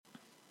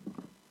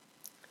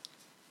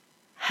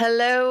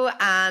Hello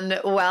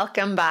and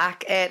welcome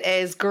back. It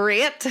is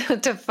great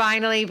to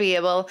finally be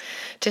able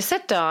to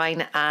sit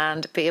down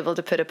and be able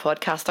to put a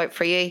podcast out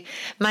for you.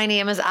 My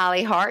name is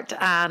Ali Hart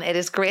and it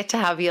is great to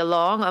have you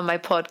along on my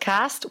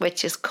podcast,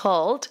 which is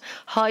called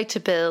How to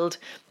Build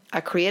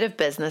a Creative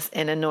Business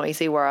in a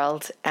Noisy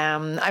World.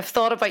 I've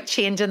thought about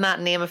changing that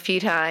name a few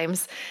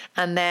times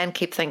and then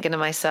keep thinking to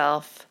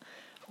myself,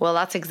 well,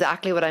 that's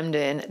exactly what I'm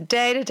doing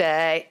day to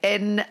day,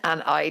 in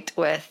and out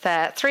with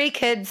 3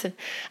 kids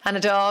and a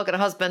dog and a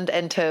husband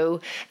in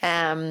tow.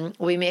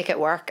 We make it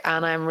work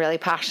and I'm really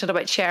passionate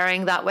about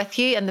sharing that with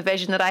you and the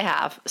vision that I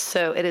have.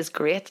 So it is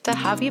great to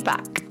have you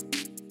back.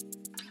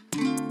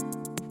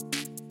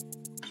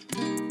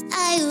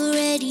 I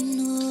already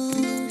know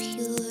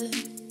you're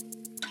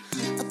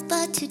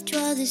about to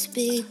draw this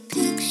big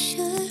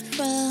picture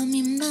from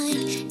your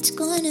mind. It's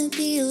gonna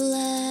be a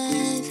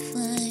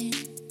lifeline.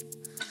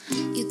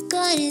 You're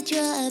gonna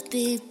draw a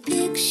big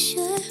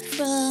picture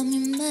from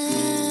your mind.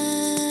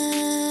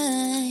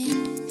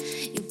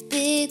 Your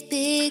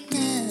big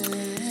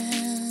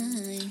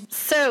mind.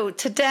 So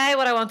today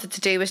what I wanted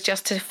to do was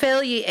just to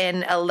fill you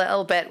in a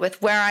little bit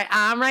with where I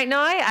am right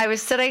now. I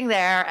was sitting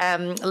there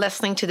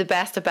listening to the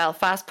Best of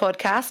Belfast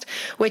podcast,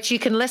 which you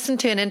can listen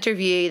to an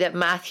interview that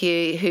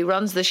Matthew, who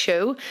runs the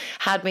show,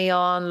 had me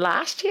on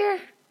last year,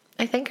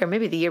 I think, or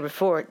maybe the year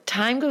before.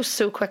 Time goes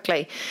so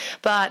quickly.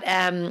 But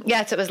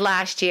yes, it was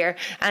last year.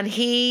 And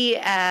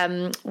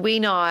we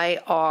now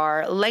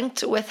are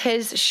linked with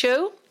his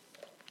show.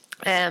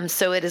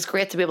 So it is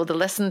great to be able to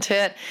listen to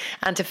it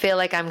and to feel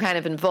like I'm kind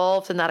of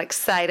involved in that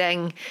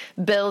exciting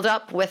build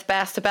up with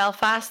Best of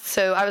Belfast.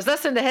 So I was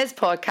listening to his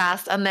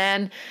podcast and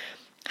then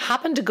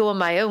happened to go on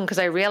my own because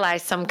I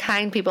realized some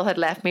kind people had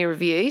left me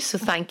reviews. So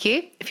thank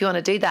you. If you want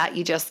to do that,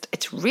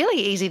 it's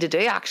really easy to do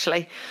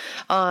actually.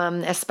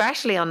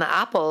 Especially on the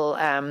Apple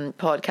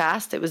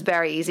podcast, it was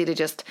very easy to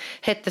just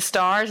hit the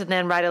stars and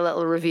then write a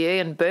little review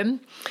and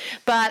boom.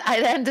 But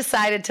I then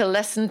decided to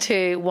listen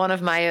to one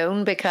of my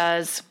own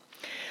because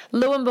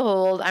lo and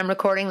behold, I'm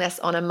recording this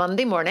on a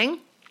Monday morning.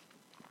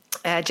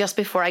 Just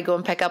before I go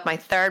and pick up my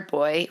third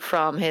boy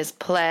from his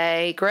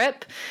play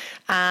group,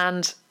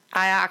 and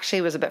I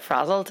actually was a bit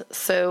frazzled,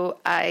 so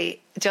I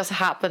just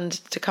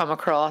happened to come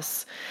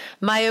across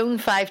my own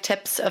 5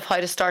 tips of how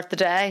to start the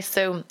day.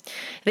 So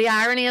the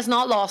irony is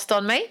not lost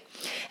on me,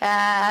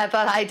 but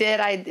I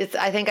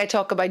think I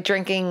talk about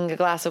drinking a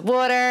glass of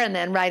water and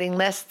then writing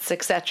lists,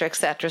 etc.,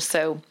 etc.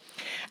 So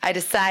I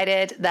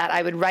decided that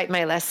I would write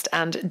my list,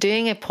 and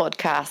doing a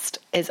podcast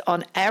is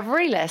on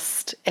every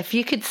list, if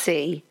you could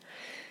see,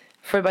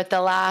 for about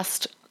the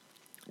last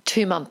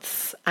 2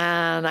 months,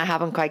 and I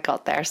haven't quite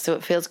got there, so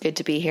it feels good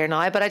to be here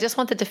now. But I just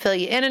wanted to fill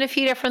you in on a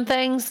few different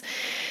things.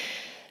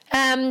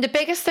 The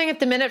biggest thing at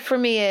the minute for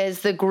me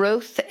is the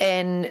growth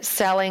in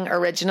selling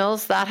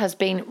originals. That has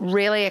been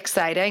really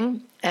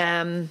exciting.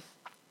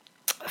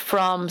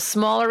 From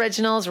small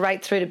originals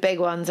right through to big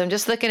ones. I'm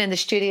just looking in the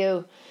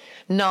studio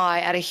now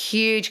at a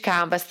huge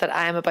canvas that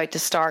I am about to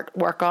start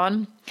work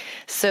on.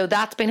 So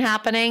that's been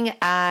happening.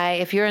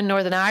 If you're in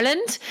Northern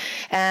Ireland,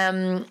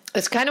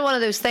 it's kind of one of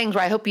those things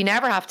where I hope you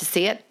never have to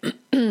see it,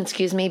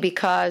 excuse me,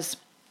 because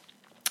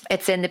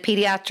it's in the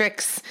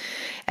pediatrics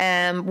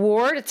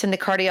ward. It's in the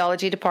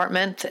cardiology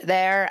department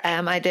there.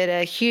 I did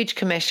a huge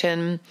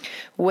commission,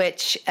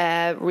 which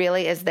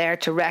really is there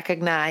to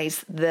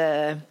recognise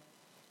the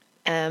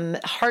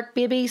heart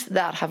babies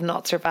that have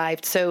not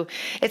survived. So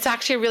it's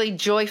actually a really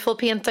joyful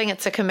painting.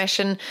 It's a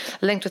commission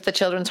linked with the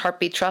Children's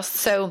Heartbeat Trust.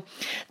 So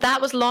that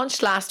was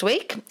launched last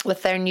week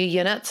with their new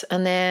unit.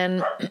 And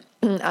then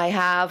I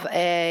have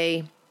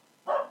that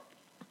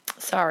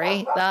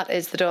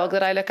is the dog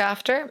that I look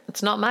after.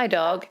 It's not my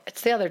dog,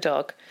 it's the other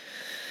dog.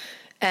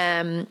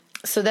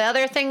 So the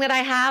other thing that I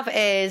have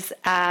is,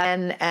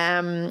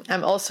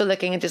 I'm also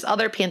looking at just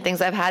other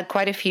paintings. I've had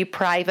quite a few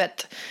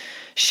private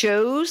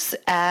shows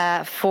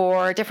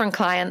for different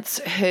clients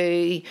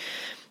who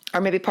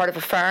are maybe part of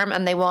a firm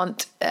and they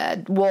want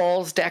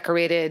walls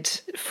decorated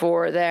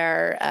for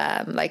their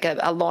like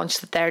a launch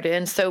that they're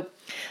doing. So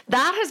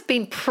that has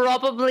been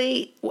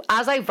probably,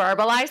 as I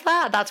verbalize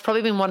that's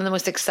probably been one of the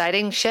most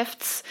exciting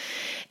shifts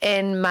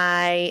in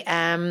my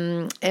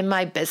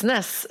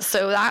business.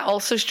 So that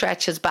also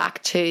stretches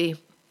back to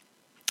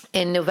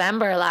in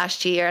November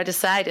last year. I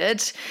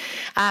decided,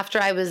 after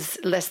I was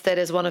listed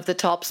as one of the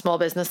top small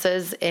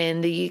businesses in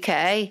the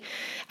UK,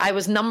 I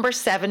was number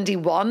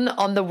 71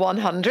 on the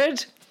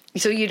 100.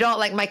 So you don't,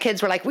 like, my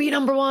kids were like, were you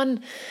number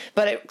 1?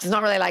 But it's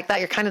not really like that.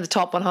 You're kind of the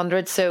top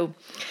 100. So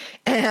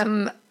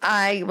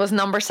I was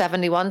number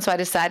 71. So I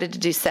decided to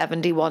do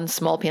 71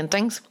 small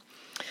paintings.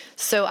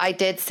 So I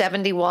did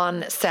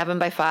 71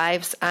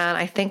 7x5s, and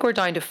I think we're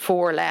down to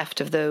 4 left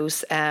of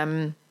those.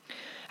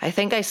 I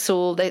think I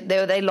sold,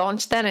 they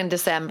launched then in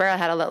December. I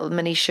had a little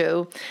mini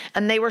show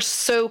and they were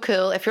so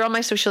cool. If you're on my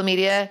social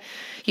media,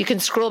 you can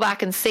scroll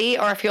back and see,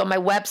 or if you're on my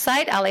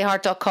website,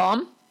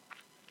 alihart.com,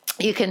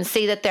 you can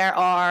see that there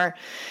are,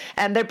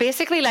 they're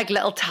basically like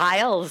little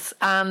tiles,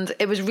 and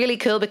it was really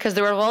cool because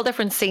there were all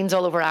different scenes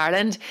all over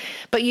Ireland,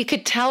 but you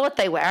could tell what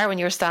they were when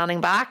you were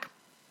standing back.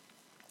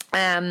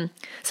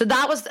 So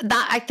that was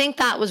that. I think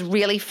that was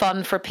really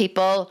fun for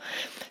people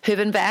who've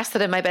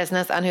invested in my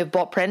business and who've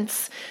bought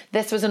prints.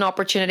 This was an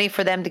opportunity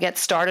for them to get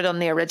started on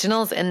the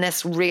originals in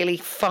this really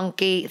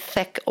funky,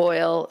 thick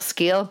oil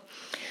scale.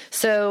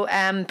 So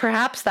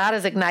perhaps that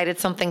has ignited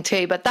something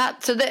too. But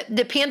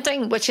the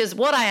painting, which is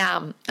what I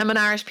am, I'm an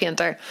Irish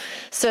painter.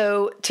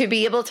 So to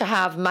be able to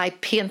have my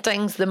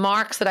paintings, the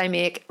marks that I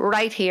make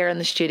right here in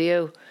the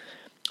studio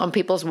on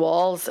people's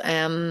walls,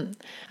 and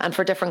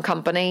for different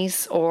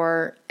companies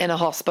or in a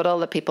hospital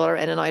that people are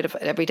in and out of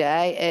every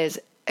day, is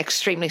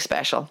extremely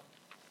special.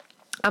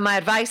 And my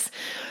advice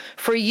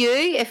for you,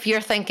 if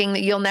you're thinking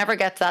that you'll never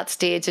get to that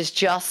stage, is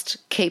just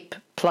keep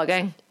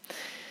plugging.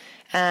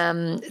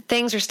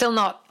 Things are still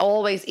not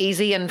always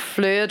easy and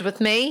fluid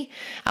with me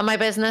and my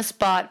business,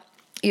 but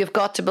you've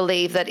got to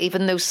believe that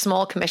even those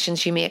small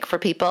commissions you make for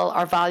people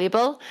are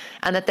valuable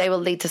and that they will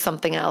lead to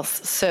something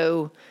else.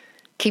 So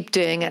keep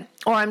doing it.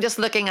 Or I'm just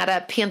looking at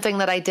a painting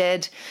that I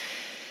did.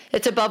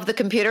 It's above the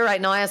computer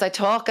right now as I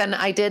talk, and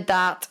I did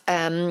that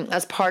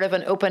as part of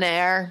an open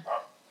air,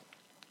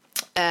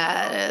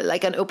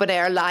 like an open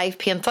air live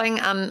painting,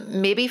 and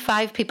maybe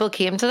 5 people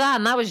came to that,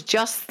 and that was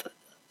just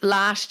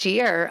last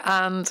year,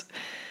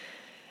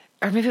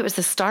 or maybe it was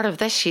the start of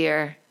this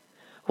year.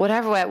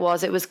 Whatever way it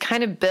was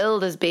kind of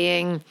billed as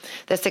being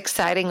this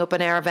exciting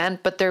open air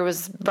event, but there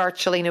was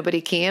virtually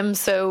nobody came.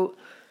 So,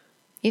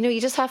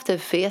 you just have to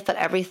have faith that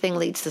everything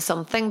leads to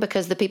something,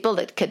 because the people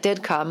that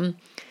did come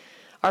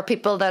are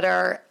people that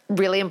are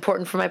really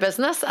important for my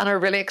business and are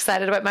really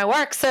excited about my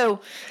work.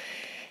 So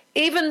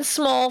even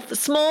small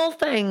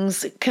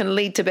things can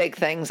lead to big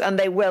things, and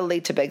they will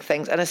lead to big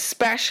things, and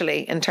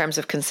especially in terms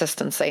of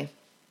consistency.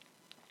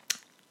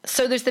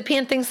 So there's the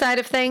painting side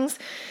of things,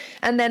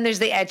 and then there's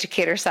the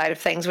educator side of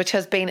things, which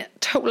has been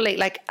totally,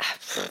 like,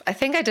 I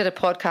think I did a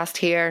podcast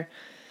here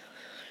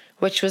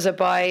which was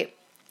about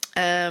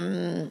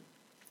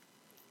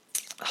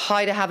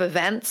how to have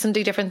events and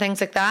do different things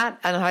like that,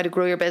 and how to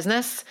grow your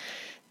business.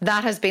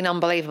 That has been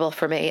unbelievable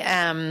for me.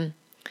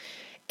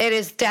 It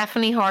is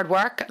definitely hard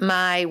work.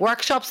 My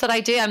workshops that I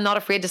do, I'm not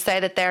afraid to say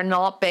that they're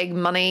not big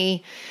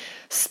money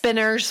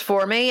spinners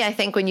for me. I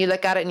think when you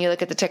look at it and you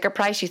look at the ticker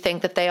price, you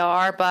think that they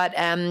are. But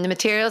the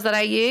materials that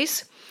I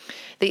use,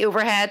 the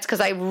overheads,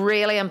 because I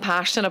really am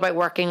passionate about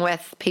working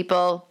with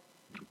people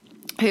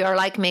who are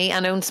like me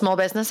and own small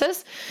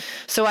businesses.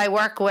 So I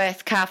work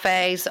with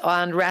cafes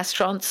and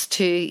restaurants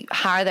to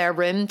hire their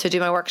room to do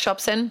my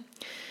workshops in.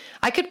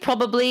 I could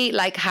probably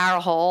hire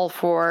a hall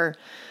for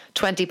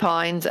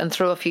 £20 and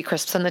throw a few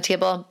crisps on the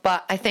table,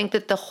 but I think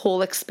that the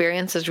whole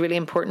experience is really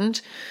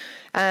important.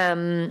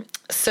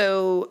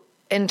 So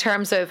in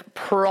terms of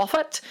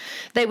profit,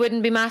 they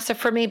wouldn't be massive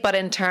for me, but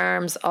in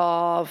terms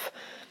of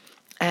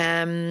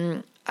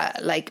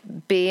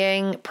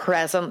being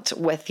present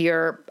with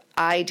your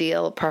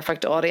ideal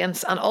perfect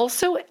audience, and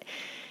also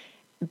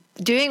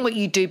doing what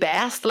you do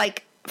best,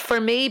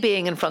 for me,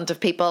 being in front of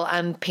people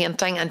and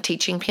painting and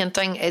teaching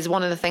painting is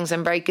one of the things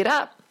I'm very good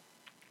at.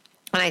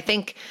 And I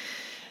think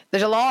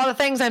there's a lot of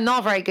things I'm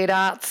not very good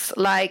at,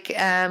 like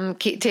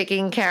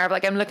taking care of,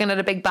 I'm looking at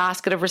a big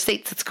basket of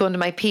receipts that's going to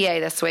my PA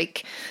this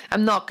week.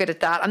 I'm not good at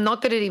that. I'm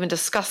not good at even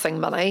discussing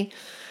money.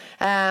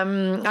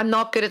 I'm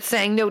not good at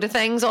saying no to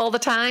things all the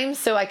time,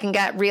 so I can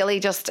get really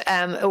just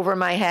over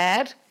my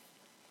head.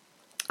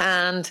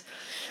 And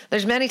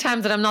there's many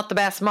times that I'm not the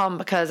best mom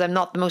because I'm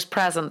not the most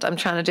present. I'm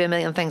trying to do a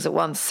million things at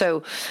once.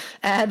 So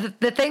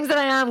the things that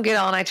I am good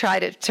on, I try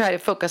to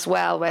focus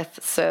well with.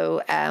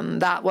 So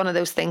that one of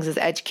those things is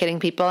educating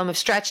people. And we've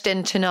stretched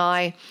into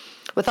now,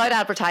 without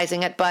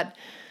advertising it, but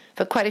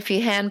quite a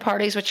few hen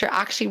parties, which are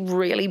actually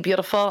really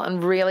beautiful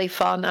and really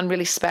fun and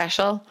really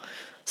special.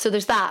 So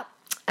there's that.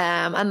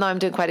 And now I'm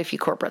doing quite a few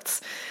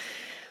corporates.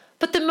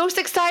 But the most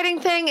exciting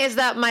thing is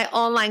that my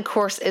online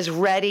course is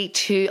ready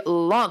to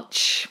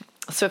launch.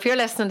 So if you're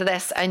listening to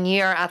this and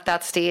you're at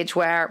that stage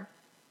where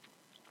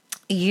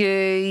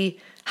you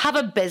have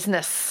a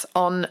business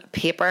on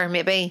paper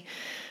maybe,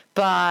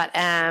 but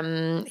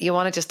you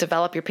want to just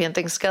develop your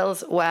painting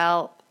skills,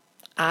 well,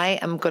 I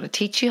am going to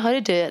teach you how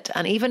to do it.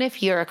 And even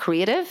if you're a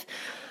creative,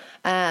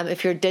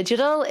 if you're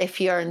digital, if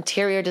you're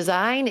interior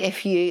design,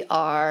 if you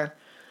are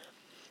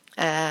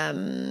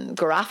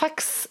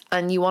graphics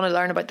and you want to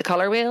learn about the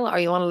color wheel, or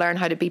you want to learn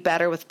how to be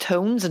better with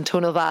tones and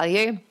tonal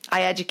value,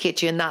 I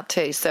educate you in that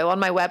too. So on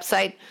my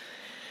website,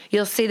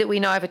 you'll see that we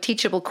now have a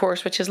teachable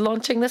course which is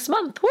launching this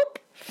month. Whoop!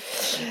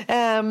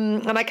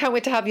 And I can't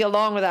wait to have you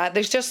along with that.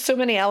 There's just so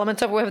many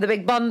elements of it. We have the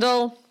big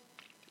bundle,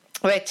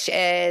 which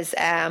is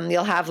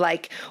you'll have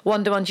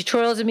one-to-one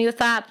tutorials with me with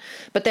that,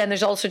 but then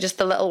there's also just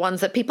the little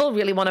ones that people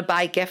really want to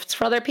buy gifts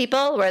for other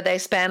people, where they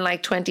spend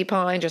 £20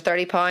 or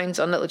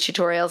 £30 on little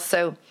tutorials.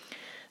 So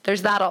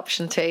there's that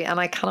option too, and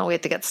I cannot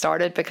wait to get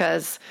started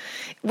because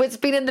it's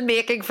been in the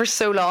making for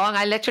so long.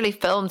 I literally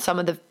filmed some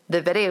of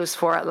the videos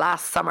for it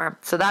last summer,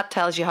 so that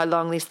tells you how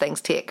long these things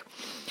take.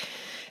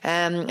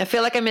 I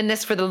feel like I'm in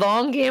this for the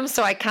long game,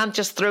 so I can't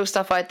just throw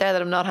stuff out there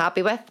that I'm not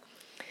happy with.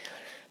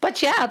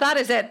 But yeah, that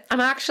is it. I'm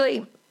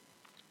actually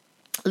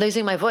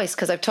losing my voice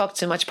because I've talked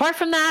too much. Apart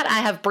from that, I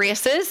have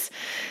braces.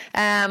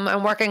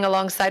 I'm working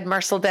alongside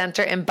Mercel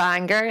Denter in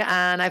Bangor,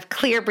 and I've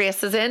clear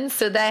braces in,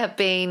 so they have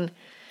been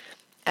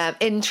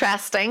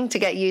interesting to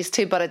get used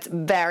to, but it's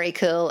very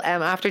cool.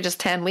 After just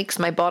 10 weeks,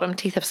 my bottom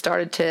teeth have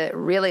started to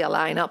really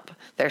align up.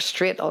 They're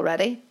straight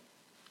already.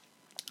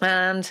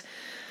 And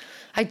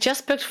I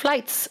just booked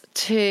flights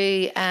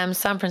to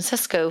San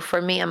Francisco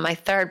for me and my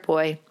third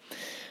boy.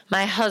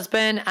 My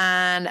husband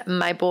and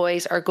my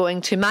boys are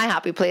going to my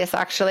happy place,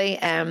 actually,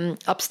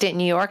 upstate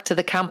New York, to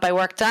the camp I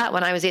worked at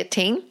when I was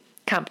 18,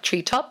 Camp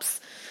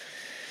Treetops.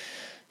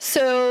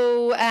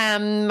 So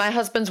my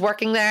husband's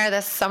working there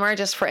this summer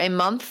just for a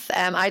month.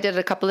 I did it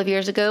a couple of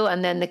years ago,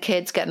 and then the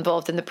kids get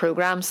involved in the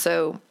program.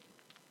 So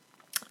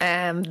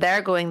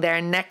they're going there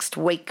next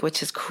week,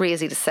 which is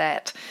crazy to say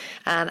it.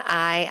 And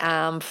I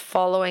am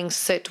following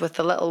suit with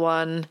the little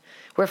one.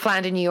 We're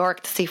flying to New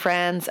York to see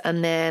friends,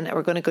 and then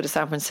we're going to go to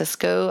San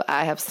Francisco.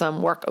 I have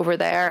some work over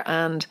there,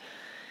 and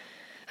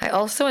I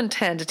also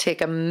intend to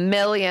take 1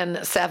 million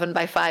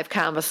 7x5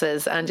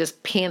 canvases and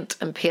just paint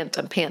and paint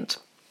and paint.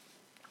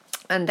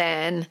 And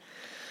then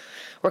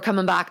we're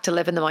coming back to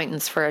live in the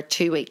mountains for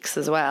 2 weeks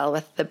as well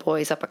with the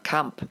boys up at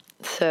camp.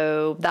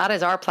 So that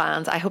is our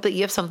plans. I hope that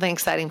you have something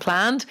exciting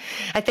planned.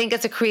 I think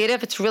as a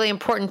creative, it's really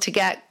important to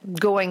get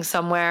going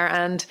somewhere,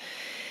 and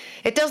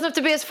it doesn't have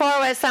to be as far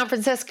away as San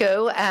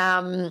Francisco,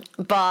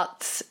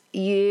 but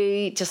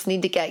you just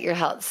need to get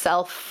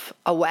yourself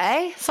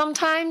away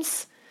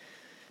sometimes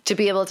to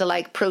be able to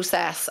like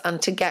process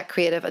and to get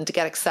creative and to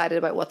get excited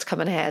about what's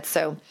coming ahead.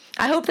 So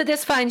I hope that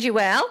this finds you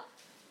well.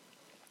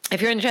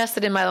 If you're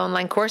interested in my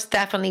online course,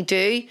 definitely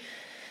do.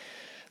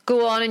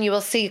 Go on and you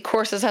will see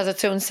courses has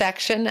its own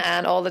section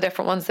and all the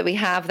different ones that we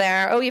have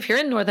there. Oh, if you're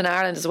in Northern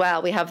Ireland as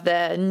well, we have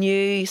the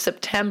new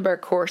September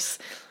course,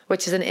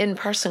 which is an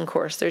in-person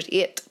course. There's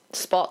 8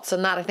 spots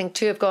and that. I think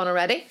 2 have gone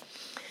already.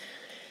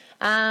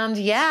 And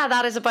yeah,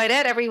 that is about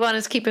it. Everyone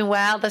is keeping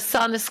well. The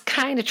sun is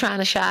kind of trying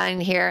to shine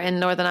here in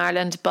Northern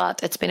Ireland,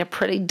 but it's been a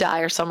pretty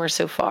dire summer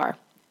so far.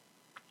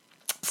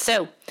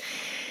 So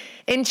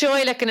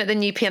enjoy looking at the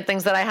new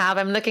paintings that I have.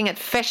 I'm looking at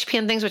fish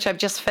paintings, which I've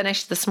just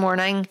finished this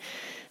morning.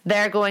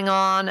 They're going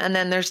on, and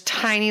then there's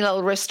tiny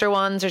little rooster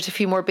ones. There's a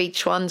few more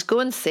beach ones. Go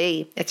and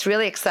see. It's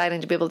really exciting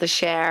to be able to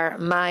share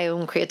my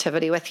own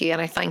creativity with you,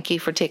 and I thank you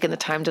for taking the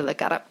time to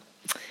look at it.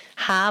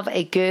 Have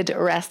a good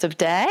rest of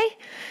day,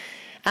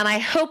 and I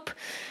hope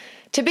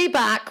to be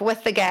back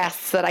with the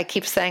guests that I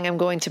keep saying I'm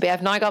going to be.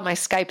 I've now got my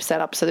Skype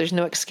set up, so there's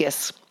no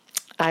excuse.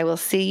 I will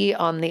see you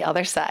on the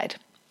other side.